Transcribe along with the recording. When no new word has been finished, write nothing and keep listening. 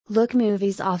Look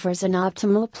Movies offers an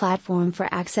optimal platform for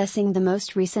accessing the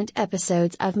most recent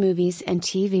episodes of movies and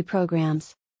TV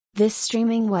programs. This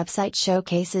streaming website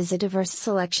showcases a diverse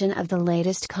selection of the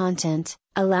latest content,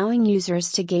 allowing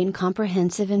users to gain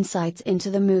comprehensive insights into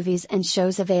the movies and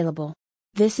shows available.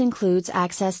 This includes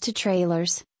access to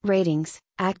trailers, ratings,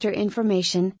 actor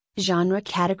information, genre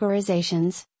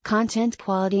categorizations, content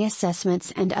quality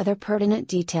assessments, and other pertinent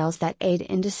details that aid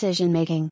in decision making.